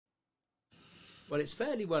Well, it's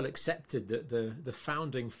fairly well accepted that the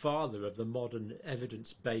founding father of the modern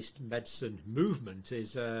evidence-based medicine movement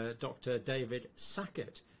is Dr. David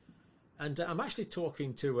Sackett. And I'm actually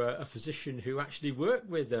talking to a physician who actually worked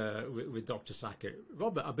with Dr. Sackett.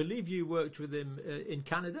 Robert, I believe you worked with him in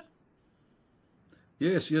Canada?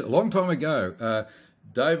 Yes, yeah, a long time ago.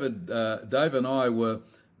 Dave and I were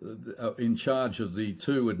in charge of the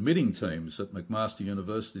two admitting teams at McMaster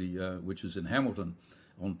University, which is in Hamilton,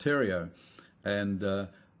 Ontario. And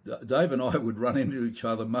Dave and I would run into each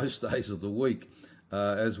other most days of the week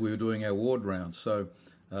as we were doing our ward rounds. So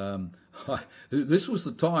this was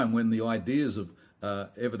the time when the ideas of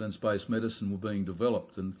evidence-based medicine were being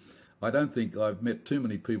developed. And I don't think I've met too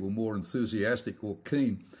many people more enthusiastic or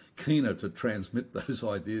keener to transmit those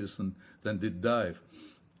ideas than did Dave.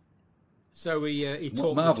 So he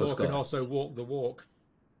talked the talk and also walked the walk.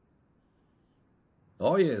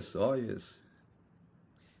 Oh yes, oh yes.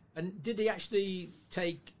 And did he actually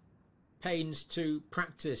take pains to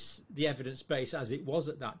practice the evidence base as it was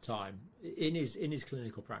at that time in his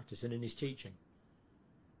clinical practice and in his teaching?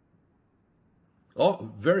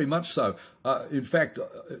 Oh, very much so. In fact,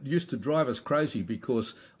 it used to drive us crazy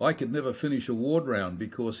because I could never finish a ward round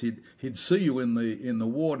because he'd see you in the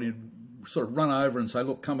ward and he'd sort of run over and say,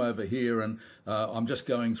 look, come over here, and I'm just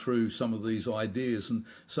going through some of these ideas. And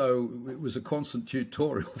so it was a constant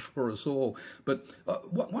tutorial for us all. But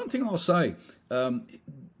one thing I'll say,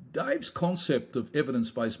 Dave's concept of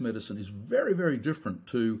evidence-based medicine is very, very different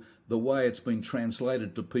to the way it's been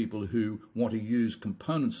translated to people who want to use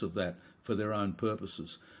components of that for their own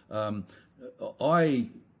purposes. I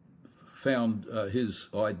found his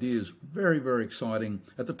ideas very, very exciting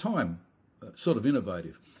at the time, sort of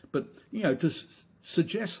innovative. But, you know, to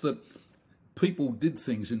suggest that people did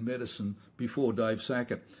things in medicine before Dave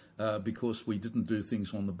Sackett because we didn't do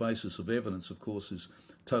things on the basis of evidence, of course, is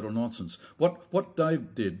total nonsense. What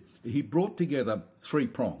Dave did, he brought together three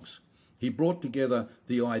prongs. He brought together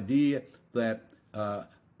the idea that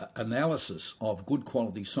analysis of good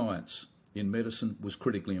quality science in medicine was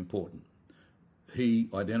critically important. He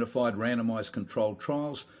identified randomized controlled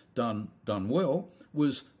trials done well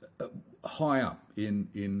was high up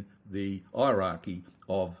in the hierarchy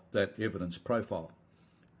of that evidence profile.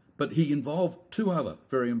 But he involved two other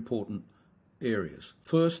very important areas.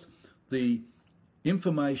 First, the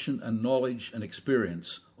information and knowledge and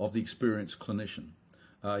experience of the experienced clinician.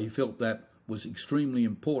 He felt that was extremely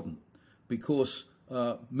important because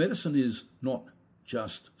medicine is not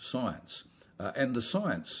just science, and the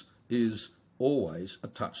science is always a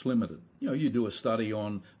touch limited. You know, you do a study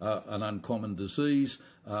on an uncommon disease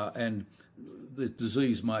and the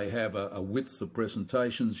disease may have a width of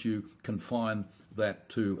presentations. You confine that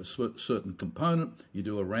to a certain component. You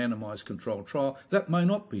do a randomized controlled trial. That may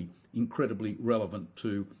not be incredibly relevant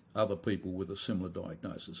to other people with a similar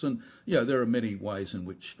diagnosis. And, you know, there are many ways in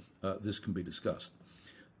which this can be discussed.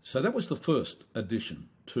 So that was the first addition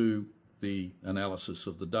to the analysis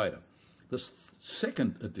of the data. The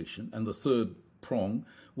second addition and the third prong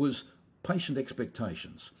was patient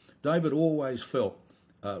expectations. David always felt,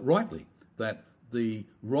 rightly, that the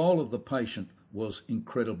role of the patient was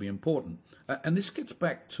incredibly important. And this gets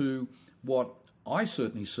back to what I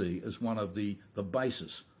certainly see as one of the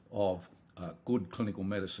basis of good clinical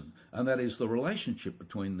medicine, and that is the relationship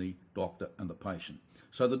between the doctor and the patient.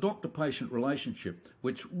 So the doctor-patient relationship,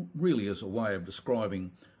 which really is a way of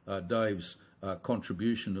describing Dave's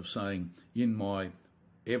contribution of saying, in my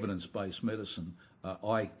evidence-based medicine,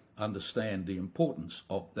 I understand the importance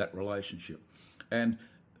of that relationship. And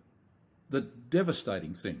the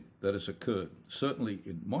devastating thing that has occurred, certainly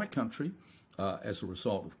in my country, as a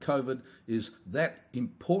result of COVID, is that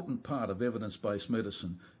important part of evidence-based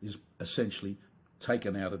medicine is essentially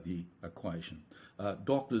taken out of the equation.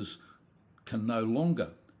 Doctors can no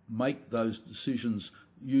longer make those decisions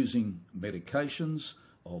using medications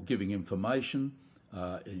or giving information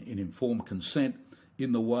in informed consent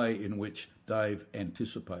in the way in which Dave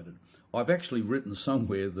anticipated. I've actually written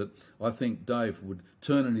somewhere that I think Dave would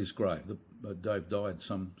turn in his grave. Dave died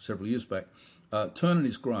several years back. Turn in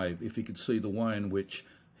his grave if he could see the way in which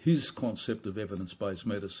his concept of evidence-based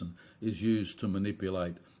medicine is used to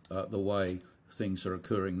manipulate the way things are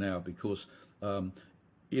occurring now, because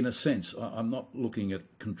in a sense, I'm not looking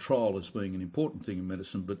at control as being an important thing in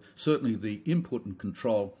medicine, but certainly the input and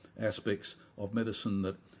control aspects of medicine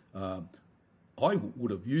that I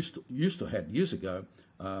would have used to had years ago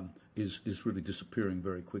is really disappearing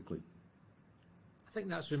very quickly. I think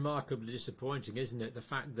that's remarkably disappointing, isn't it? The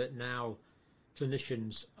fact that now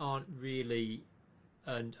clinicians aren't really,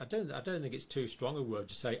 and I don't think it's too strong a word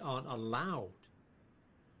to say, aren't allowed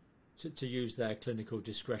to use their clinical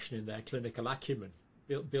discretion and their clinical acumen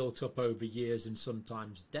built up over years and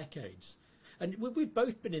sometimes decades. And we've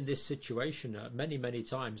both been in this situation many, many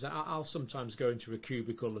times. I'll sometimes go into a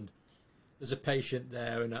cubicle and there's a patient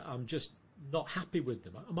there and I'm just not happy with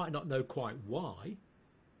them. I might not know quite why.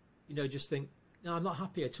 Just think, no, I'm not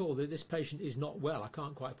happy at all. This patient is not well. I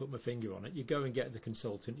can't quite put my finger on it. You go and get the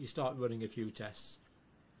consultant. You start running a few tests.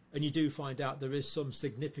 And you do find out there is some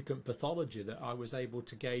significant pathology that I was able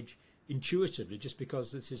to gauge intuitively just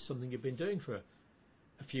because this is something you've been doing for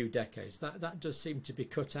a few decades. That does seem to be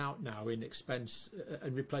cut out now in expense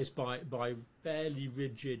and replaced by fairly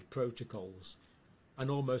rigid protocols and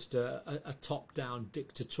almost a top-down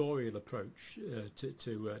dictatorial approach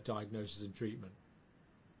to diagnosis and treatment.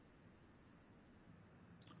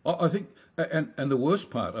 I think, and the worst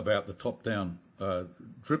part about the top-down,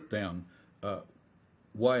 drip-down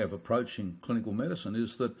way of approaching clinical medicine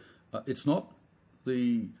is that it's not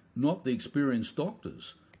the experienced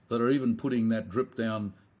doctors that are even putting that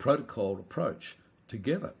drip-down protocol approach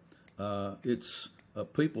together. It's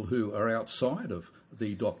people who are outside of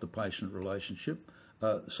the doctor-patient relationship,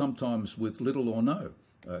 sometimes with little or no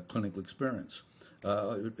clinical experience.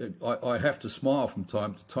 I have to smile from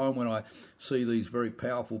time to time when I see these very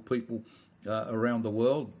powerful people around the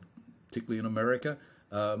world, particularly in America,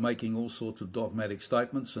 making all sorts of dogmatic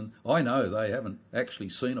statements, and I know they haven't actually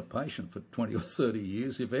seen a patient for 20 or 30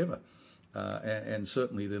 years, if ever. And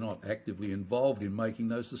certainly they're not actively involved in making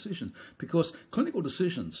those decisions, because clinical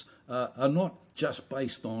decisions are not just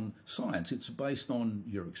based on science. It's based on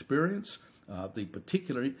your experience,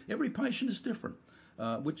 every patient is different.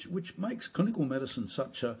 Which makes clinical medicine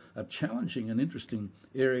such a challenging and interesting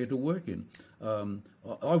area to work in.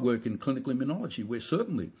 I work in clinical immunology, where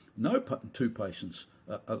certainly no two patients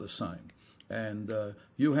are the same. And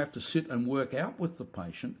you have to sit and work out with the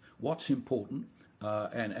patient what's important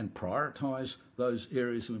and prioritise those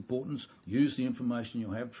areas of importance, use the information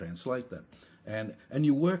you have, translate that. And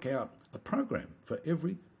you work out a program for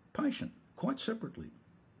every patient quite separately.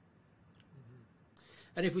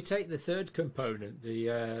 And if we take the third component,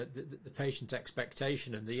 the patient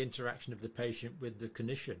expectation and the interaction of the patient with the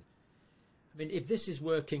clinician, I mean, if this is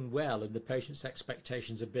working well and the patient's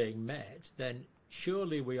expectations are being met, then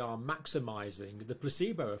surely we are maximising the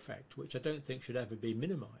placebo effect, which I don't think should ever be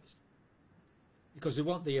minimised. Because we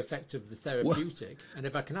want the effect of the therapeutic, and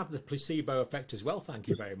if I can have the placebo effect as well, thank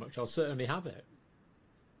you very much, I'll certainly have it.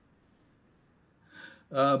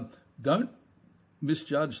 Don't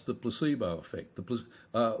misjudge the placebo effect.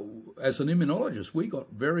 As an immunologist, we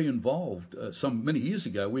got very involved many years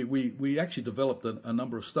ago. We actually developed a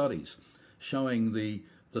number of studies showing the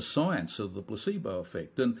science of the placebo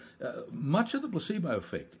effect, and much of the placebo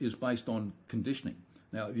effect is based on conditioning.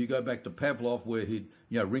 Now, if you go back to Pavlov, where he'd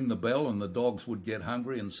ring the bell and the dogs would get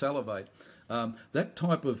hungry and salivate, that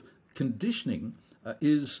type of conditioning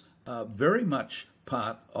is very much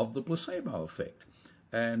part of the placebo effect,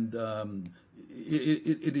 and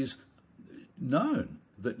it is known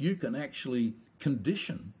that you can actually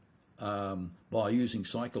condition by using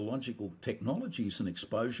psychological technologies and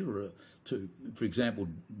exposure to, for example,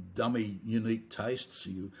 dummy unique tastes.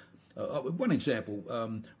 One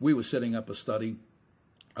example, we were setting up a study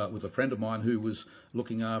with a friend of mine who was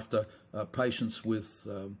looking after patients with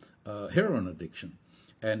heroin addiction,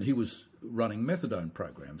 and he was running methadone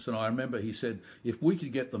programs. And I remember he said, if we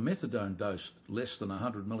could get the methadone dose less than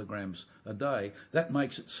 100 milligrams a day, that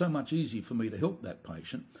makes it so much easier for me to help that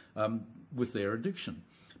patient with their addiction.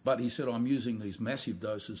 But he said, I'm using these massive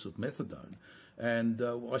doses of methadone. And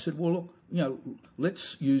I said, well, look,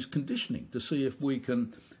 let's use conditioning to see if we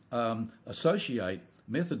can associate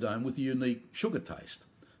methadone with a unique sugar taste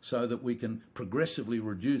so that we can progressively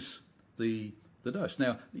reduce the dose.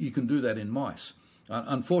 Now, you can do that in mice.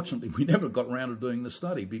 Unfortunately, we never got around to doing the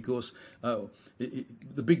study because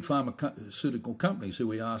the big pharmaceutical companies who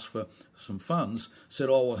we asked for some funds said,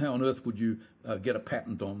 oh, well, how on earth would you get a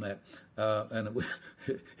patent on that? And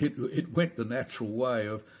it went the natural way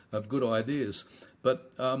of good ideas.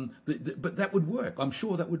 But that would work. I'm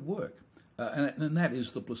sure that would work. And that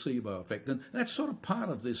is the placebo effect. And that's sort of part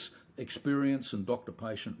of this experience and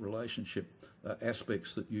doctor-patient relationship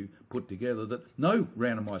aspects that you put together, that no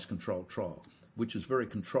randomised controlled trial, which is very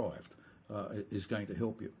contrived, is going to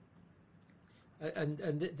help you. And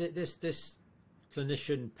this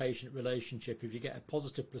clinician-patient relationship, if you get a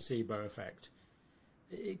positive placebo effect,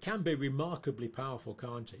 it can be remarkably powerful,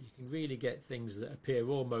 can't it? You can really get things that appear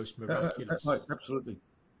almost miraculous. Absolutely.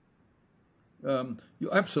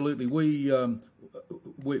 Absolutely. We,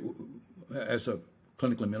 as a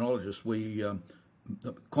clinical immunologist,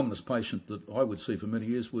 the commonest patient that I would see for many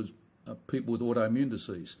years was people with autoimmune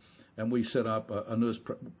disease. and we set up a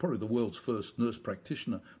probably the world's first nurse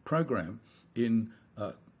practitioner program in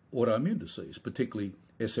autoimmune disease, particularly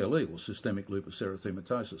SLE, or systemic lupus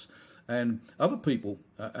erythematosus. And other people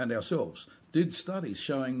and ourselves did studies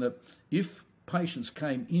showing that if patients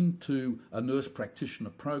came into a nurse practitioner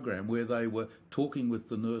program where they were talking with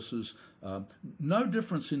the nurses, no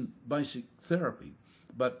difference in basic therapy,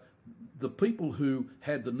 but the people who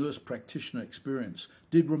had the nurse practitioner experience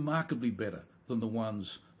did remarkably better than the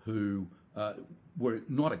ones who were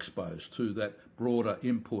not exposed to that broader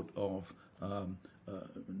input of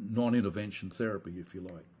non-intervention therapy, if you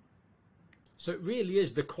like. So it really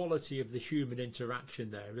is the quality of the human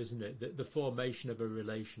interaction there, isn't it? The formation of a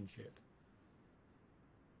relationship.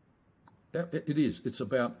 It is. It's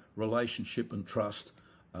about relationship and trust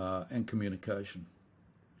and communication.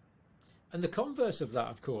 And the converse of that,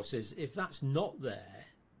 of course, is if that's not there,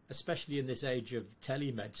 especially in this age of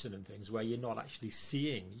telemedicine and things where you're not actually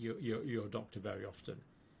seeing your doctor very often,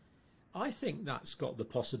 I think that's got the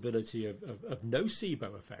possibility of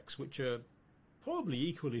nocebo effects, which are probably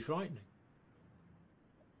equally frightening.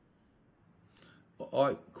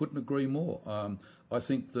 I couldn't agree more. I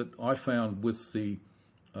think that I found with the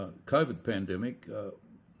COVID pandemic,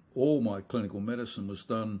 all my clinical medicine was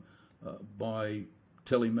done by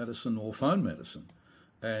telemedicine or phone medicine.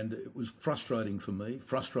 And it was frustrating for me,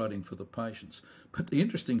 frustrating for the patients. But the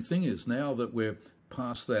interesting thing is now that we're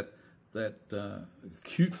past that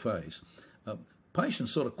acute phase,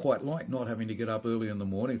 patients sort of quite like not having to get up early in the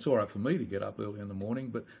morning. It's all right for me to get up early in the morning,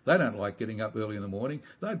 but they don't like getting up early in the morning.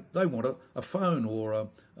 They want a phone or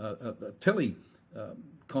a tele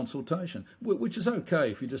consultation, which is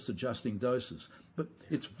okay if you're just adjusting doses. But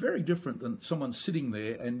it's very different than someone sitting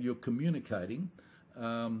there and you're communicating.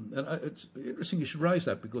 And it's interesting you should raise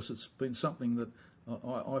that, because it's been something that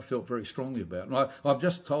I felt very strongly about. And I've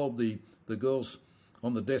just told the girls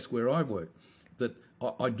on the desk where I work that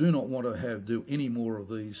I do not want to do any more of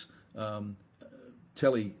these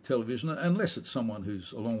television, unless it's someone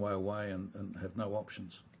who's a long way away and have no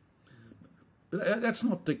options. But that's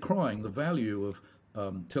not decrying the value of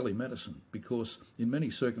telemedicine, because in many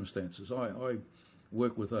circumstances, I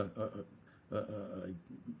work with a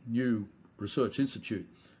new research institute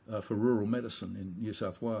for rural medicine in New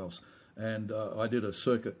South Wales, and I did a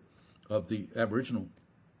circuit of the Aboriginal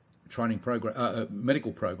training program,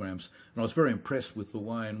 medical programs, and I was very impressed with the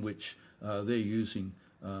way in which they're using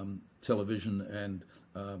television and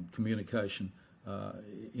communication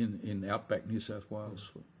in outback New South Wales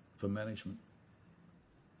for management.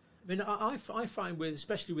 I mean, I find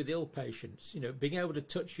especially with ill patients, being able to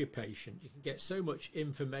touch your patient, you can get so much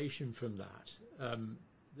information from that.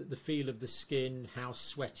 The feel of the skin, how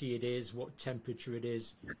sweaty it is, what temperature it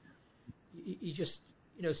is. You just,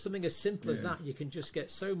 something as simple as that, you can just get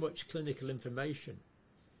so much clinical information.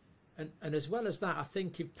 And as well as that, I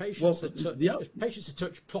think if patients if patients are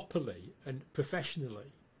touched properly and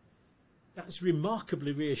professionally, that's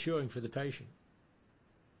remarkably reassuring for the patient.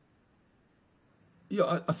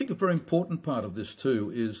 Yeah, I think a very important part of this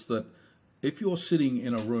too is that if you're sitting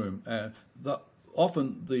in a room,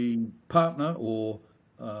 often the partner or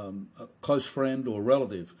a close friend or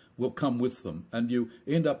relative will come with them, and you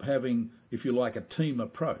end up having, if you like, a team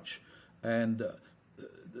approach. And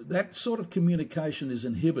that sort of communication is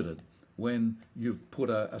inhibited when you put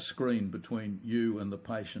a screen between you and the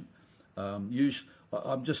patient. I'm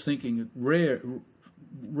just thinking rare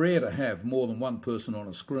to have more than one person on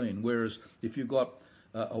a screen, whereas if you've got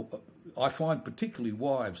I find particularly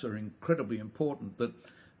wives are incredibly important, that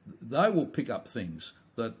they will pick up things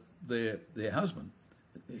that their husband,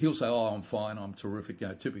 he'll say, "Oh, I'm fine, I'm terrific,"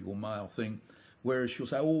 typical male thing. Whereas she'll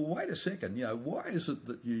say, "Oh, wait a second, why is it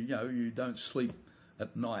that you don't sleep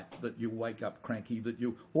at night, that you wake up cranky, that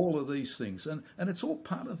you all of these things," and it's all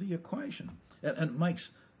part of the equation, and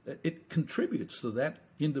it contributes to that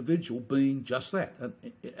individual being just that,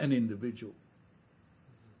 an individual.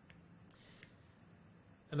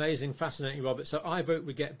 Amazing, fascinating, Robert. So I vote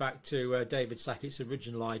we get back to David Sackett's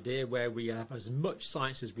original idea, where we have as much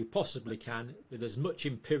science as we possibly can, with as much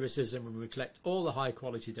empiricism, and we collect all the high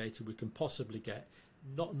quality data we can possibly get,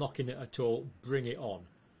 not knocking it at all, bring it on.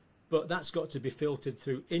 But that's got to be filtered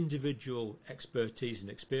through individual expertise and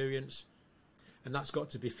experience, and that's got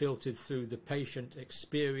to be filtered through the patient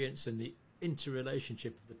experience and the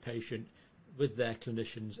interrelationship of the patient with their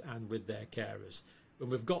clinicians and with their carers. When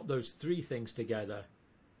we've got those three things together,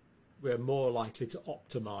 we're more likely to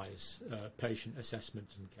optimise patient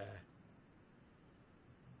assessment and care.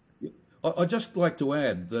 I'd just like to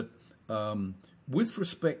add that with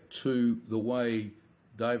respect to the way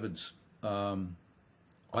David's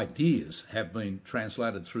ideas have been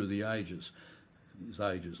translated through the ages, his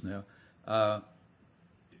ages now,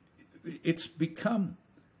 it's become.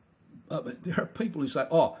 There are people who say,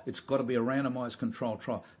 oh, it's got to be a randomised controlled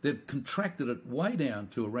trial. They've contracted it way down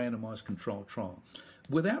to a randomised controlled trial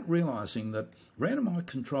without realising that randomised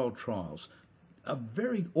controlled trials are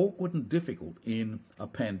very awkward and difficult in a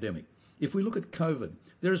pandemic. If we look at COVID,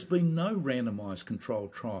 there has been no randomised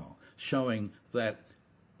controlled trial showing that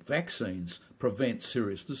vaccines prevent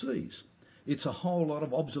serious disease. It's a whole lot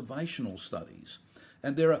of observational studies.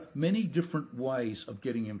 And there are many different ways of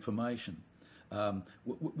getting information. I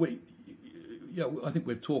think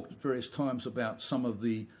we've talked at various times about some of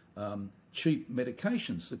the cheap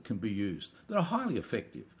medications that can be used that are highly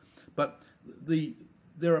effective. But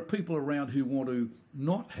there are people around who want to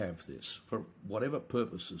not have this for whatever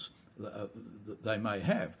purposes that they may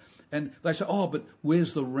have. And they say, oh, but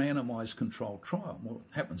where's the randomised controlled trial? Well,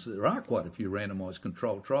 it happens that there are quite a few randomised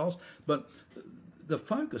controlled trials, but the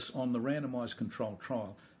focus on the randomised controlled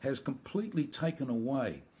trial has completely taken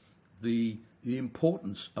away the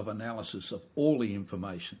importance of analysis of all the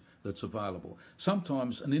information that's available.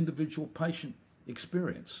 Sometimes an individual patient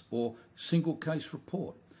experience or single case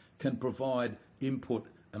report can provide input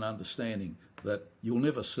and understanding that you'll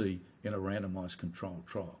never see in a randomised controlled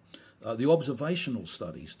trial. The observational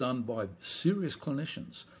studies done by serious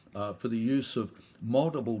clinicians for the use of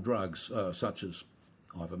multiple drugs such as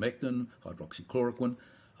ivermectin, hydroxychloroquine,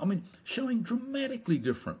 showing dramatically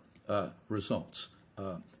different results.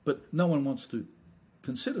 But no one wants to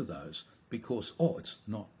consider those because, it's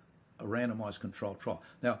not a randomised controlled trial.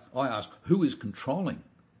 Now, I ask, who is controlling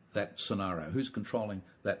that scenario? Who's controlling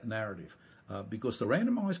that narrative? Because the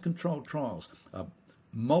randomised controlled trials are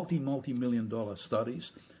multi-million-dollar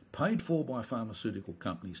studies paid for by pharmaceutical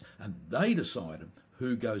companies, and they decide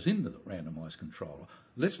who goes into the randomised control.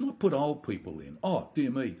 Let's not put old people in. Oh,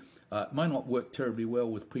 dear me, it may not work terribly well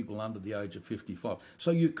with people under the age of 55.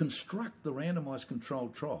 So you construct the randomised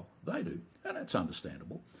controlled trial. They do, and that's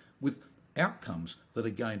understandable, with outcomes that are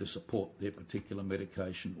going to support their particular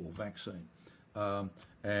medication or vaccine.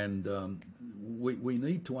 We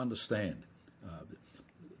need to understand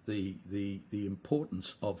the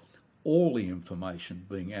importance of all the information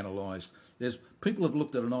being analysed. People have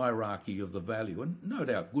looked at an hierarchy of the value, and no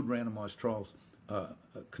doubt good randomised trials,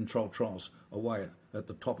 controlled trials are way at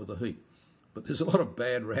the top of the heap. But there's a lot of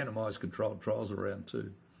bad randomised controlled trials around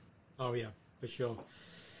too. Oh yeah, for sure.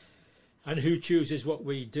 And who chooses what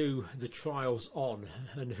we do the trials on,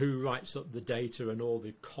 and who writes up the data and all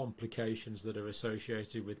the complications that are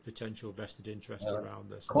associated with potential vested interest around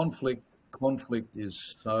this? Conflict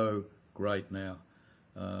is so great now.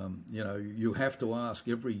 You have to ask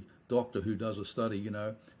every doctor who does a study,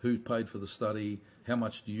 who's paid for the study, how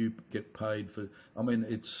much do you get paid for?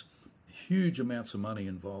 It's huge amounts of money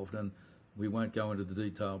involved, and we won't go into the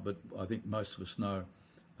detail, but I think most of us know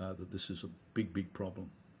that this is a big, big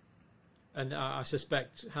problem. And I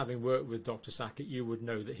suspect, having worked with Dr. Sackett, you would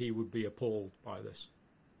know that he would be appalled by this.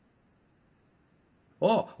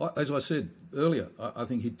 As I said earlier, I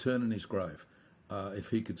think he'd turn in his grave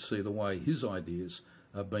if he could see the way his ideas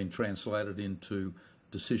have been translated into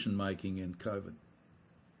decision-making in COVID.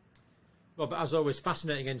 Well, but as always,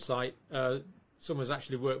 fascinating insight. Someone's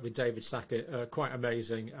actually worked with David Sackett, quite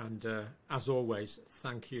amazing. And as always,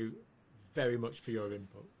 thank you very much for your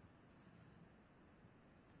input.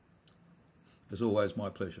 As always, my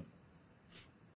pleasure.